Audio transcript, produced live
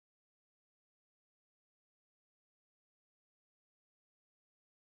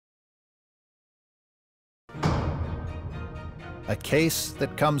A case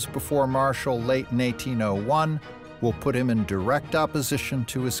that comes before Marshall late in 1801 will put him in direct opposition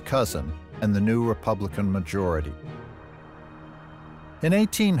to his cousin and the new Republican majority. In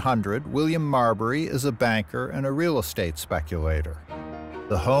 1800, William Marbury is a banker and a real estate speculator.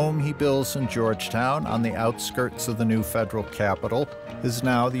 The home he builds in Georgetown, on the outskirts of the new federal capital, is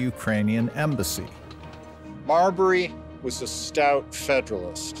now the Ukrainian embassy. Marbury was a stout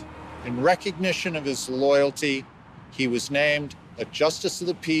Federalist. In recognition of his loyalty, he was named a Justice of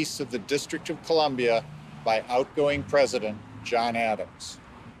the Peace of the District of Columbia by outgoing President John Adams.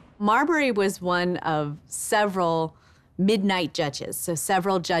 Marbury was one of several midnight judges, so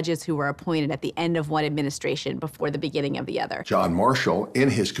several judges who were appointed at the end of one administration before the beginning of the other. John Marshall, in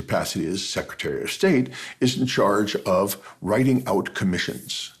his capacity as Secretary of State, is in charge of writing out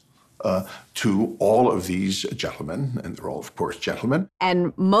commissions to all of these gentlemen, and they're all, of course, gentlemen.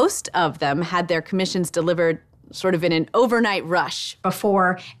 And most of them had their commissions delivered sort of in an overnight rush.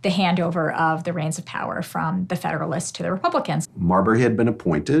 Before the handover of the reins of power from the Federalists to the Republicans. Marbury had been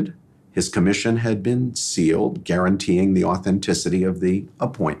appointed. His commission had been sealed, guaranteeing the authenticity of the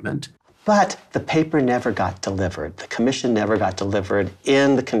appointment. But the paper never got delivered. The commission never got delivered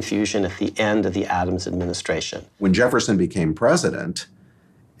in the confusion at the end of the Adams administration. When Jefferson became president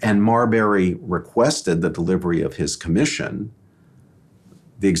and Marbury requested the delivery of his commission,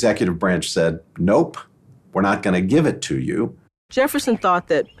 the executive branch said, nope, we're not going to give it to you. Jefferson thought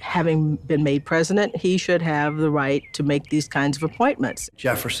that having been made president, he should have the right to make these kinds of appointments.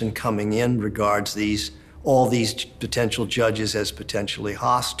 Jefferson coming in regards all these potential judges as potentially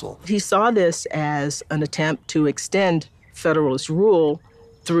hostile. He saw this as an attempt to extend Federalist rule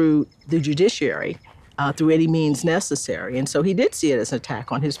through the judiciary, through any means necessary. And so he did see it as an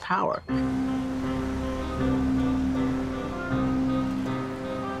attack on his power.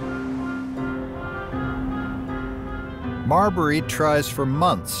 Marbury tries for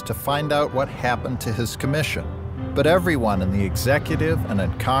months to find out what happened to his commission, but everyone in the executive and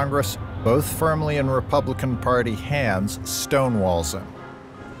in Congress, both firmly in Republican Party hands, stonewalls him.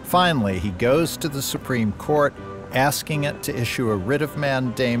 Finally, he goes to the Supreme Court, asking it to issue a writ of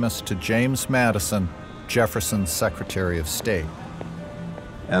mandamus to James Madison, Jefferson's Secretary of State.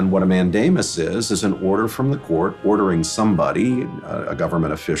 And what a mandamus is an order from the court ordering somebody, a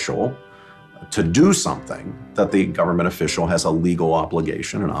government official, to do something that the government official has a legal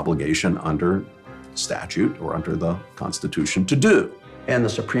obligation, an obligation under statute or under the Constitution to do. And the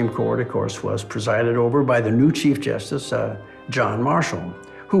Supreme Court, of course, was presided over by the new Chief Justice, John Marshall,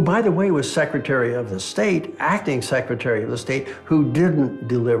 who, by the way, was Secretary of the State, acting Secretary of the State, who didn't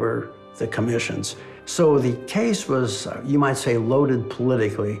deliver the commissions. So the case was, you might say, loaded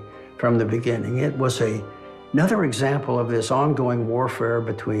politically from the beginning. It was another example of this ongoing warfare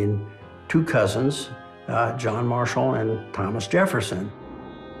between two cousins, John Marshall and Thomas Jefferson.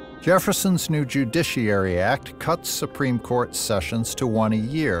 Jefferson's new Judiciary Act cuts Supreme Court sessions to one a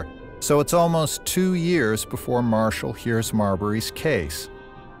year, so it's almost 2 years before Marshall hears Marbury's case.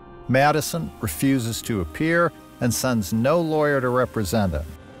 Madison refuses to appear and sends no lawyer to represent him.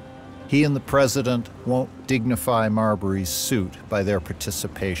 He and the president won't dignify Marbury's suit by their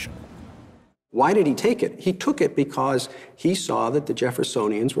participation. Why did he take it? He took it because he saw that the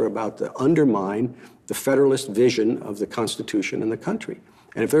Jeffersonians were about to undermine the Federalist vision of the Constitution and the country.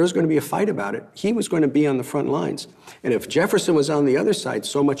 And if there was going to be a fight about it, he was going to be on the front lines. And if Jefferson was on the other side,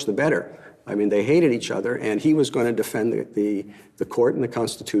 so much the better. I mean, they hated each other, and he was going to defend the court and the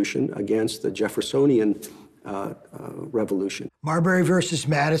Constitution against the Jeffersonian revolution. Marbury versus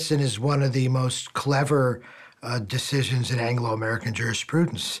Madison is one of the most clever decisions in Anglo-American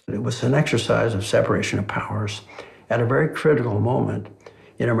jurisprudence. It was an exercise of separation of powers at a very critical moment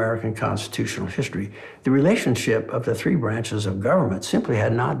in American constitutional history. The relationship of the three branches of government simply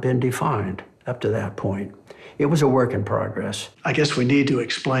had not been defined up to that point. It was a work in progress. I guess we need to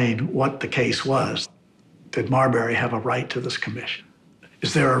explain what the case was. Did Marbury have a right to this commission?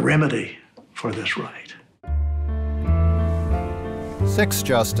 Is there a remedy for this right? 6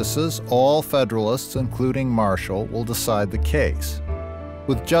 justices, all Federalists, including Marshall, will decide the case.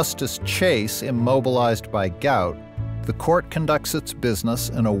 With Justice Chase immobilized by gout, the court conducts its business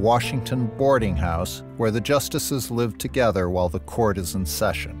in a Washington boarding house where the justices live together while the court is in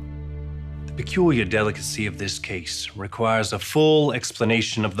session. The peculiar delicacy of this case requires a full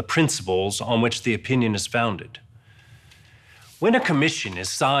explanation of the principles on which the opinion is founded. When a commission is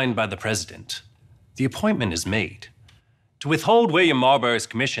signed by the president, the appointment is made. To withhold William Marbury's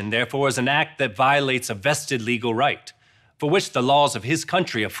commission, therefore, is an act that violates a vested legal right, for which the laws of his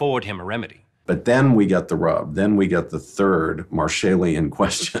country afford him a remedy. But then we get the rub. Then we get the third Marshallian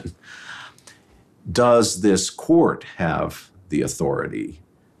question. Does this court have the authority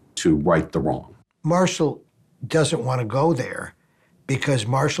to right the wrong. Marshall doesn't want to go there because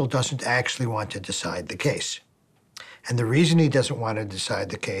Marshall doesn't actually want to decide the case. And the reason he doesn't want to decide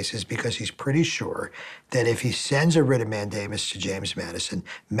the case is because he's pretty sure that if he sends a writ of mandamus to James Madison,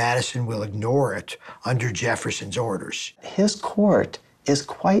 Madison will ignore it under Jefferson's orders. His court is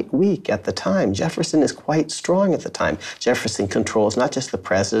quite weak at the time. Jefferson is quite strong at the time. Jefferson controls not just the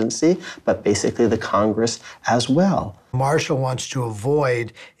presidency, but basically the Congress as well. Marshall wants to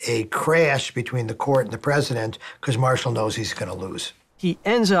avoid a crash between the court and the president because Marshall knows he's going to lose. He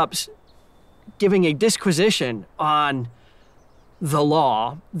ends up giving a disquisition on the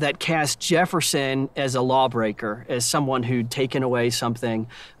law that cast Jefferson as a lawbreaker, as someone who'd taken away something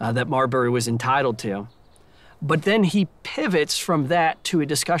that Marbury was entitled to. But then he pivots from that to a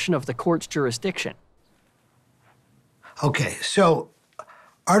discussion of the court's jurisdiction. Okay, so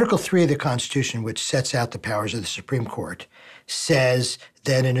Article 3 of the Constitution, which sets out the powers of the Supreme Court, says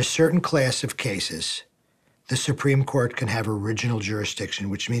that in a certain class of cases, the Supreme Court can have original jurisdiction,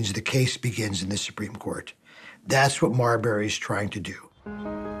 which means the case begins in the Supreme Court. That's what Marbury's trying to do.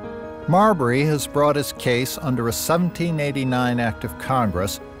 Marbury has brought his case under a 1789 Act of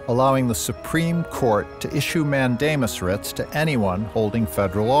Congress allowing the Supreme Court to issue mandamus writs to anyone holding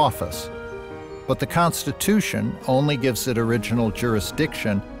federal office. But the Constitution only gives it original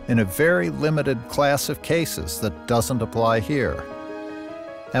jurisdiction in a very limited class of cases that doesn't apply here.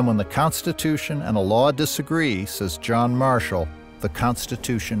 And when the Constitution and a law disagree, says John Marshall, the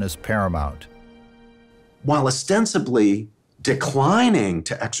Constitution is paramount. While ostensibly declining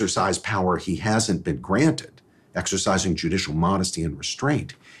to exercise power he hasn't been granted, exercising judicial modesty and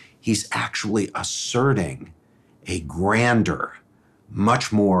restraint, he's actually asserting a grander,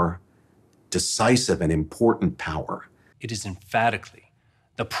 much more decisive and important power. It is emphatically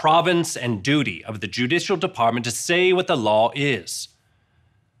the province and duty of the judicial department to say what the law is.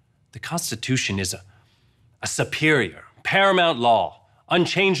 The Constitution is a superior, paramount law,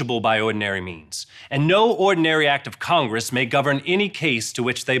 unchangeable by ordinary means, and no ordinary act of Congress may govern any case to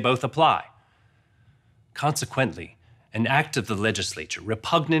which they both apply. Consequently, an act of the legislature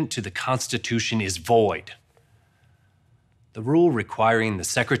repugnant to the Constitution is void. The rule requiring the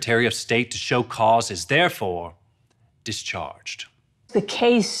Secretary of State to show cause is therefore discharged. The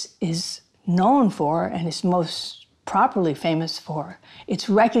case is known for, and is most properly famous for, its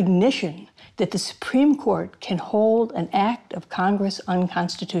recognition that the Supreme Court can hold an act of Congress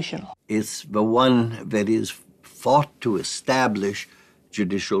unconstitutional. It's the one that is fought to establish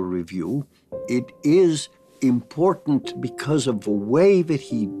judicial review. It is important because of the way that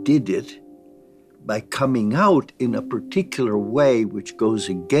he did it, by coming out in a particular way which goes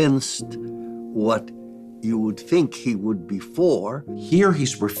against what you would think he would be for. Here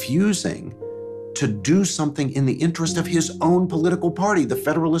he's refusing to do something in the interest of his own political party, the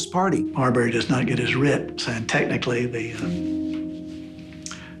Federalist Party. Marbury does not get his writ, saying technically the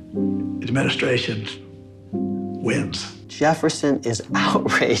administration wins. Jefferson is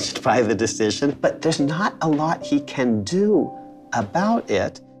outraged by the decision, but there's not a lot he can do about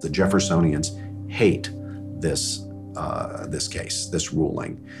it. The Jeffersonians hate this case, this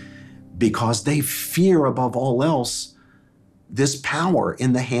ruling, because they fear above all else this power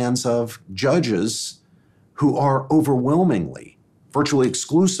in the hands of judges who are overwhelmingly, virtually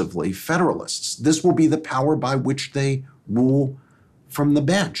exclusively Federalists. This will be the power by which they rule from the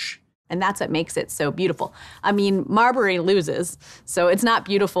bench. And that's what makes it so beautiful. I mean, Marbury loses, so it's not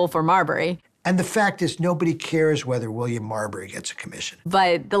beautiful for Marbury. And the fact is, nobody cares whether William Marbury gets a commission.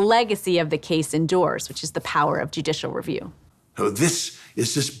 But the legacy of the case endures, which is the power of judicial review. So this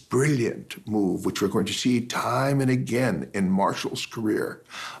is this brilliant move, which we're going to see time and again in Marshall's career,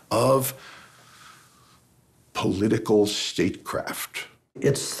 of political statecraft.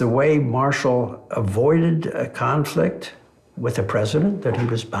 It's the way Marshall avoided a conflict with the president that he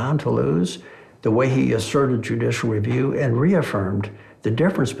was bound to lose, the way he asserted judicial review and reaffirmed the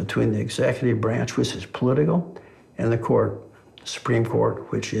difference between the executive branch, which is political, and the court, Supreme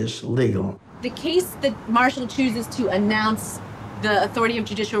Court, which is legal. The case that Marshall chooses to announce the authority of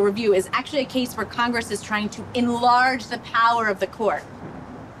judicial review is actually a case where Congress is trying to enlarge the power of the court.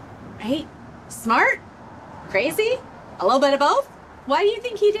 Right? Smart? Crazy? A little bit of both? Why do you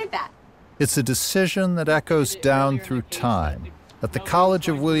think he did that? It's a decision that echoes down through time. At the College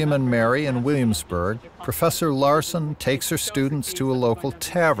of William and Mary in Williamsburg, Professor Larson takes her students to a local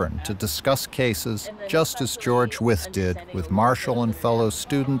tavern to discuss cases, just as George Wythe did with Marshall and fellow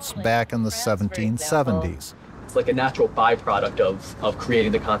students back in the 1770s. It's like a natural byproduct of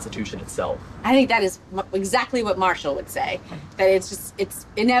creating the Constitution itself. I think that is exactly what Marshall would say, that it's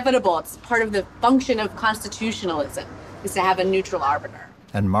inevitable. It's part of the function of constitutionalism. is to have a neutral arbiter.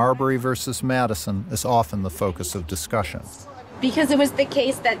 And Marbury versus Madison is often the focus of discussion. Because it was the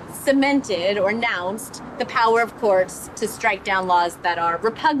case that cemented or announced the power of courts to strike down laws that are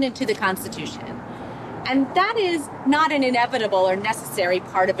repugnant to the Constitution. And that is not an inevitable or necessary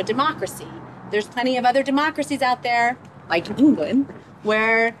part of a democracy. There's plenty of other democracies out there, like England,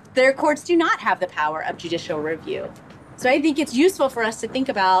 where their courts do not have the power of judicial review. So I think it's useful for us to think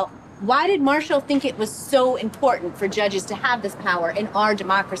about, why did Marshall think it was so important for judges to have this power in our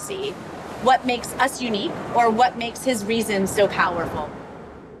democracy? What makes us unique, or what makes his reason so powerful?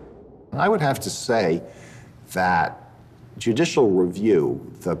 I would have to say that judicial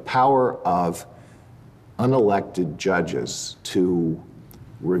review, the power of unelected judges to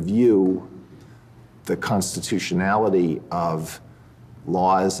review the constitutionality of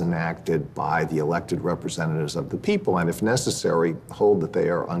laws enacted by the elected representatives of the people, and if necessary, hold that they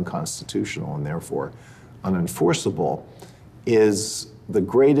are unconstitutional and therefore unenforceable, is the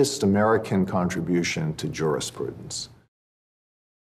greatest American contribution to jurisprudence.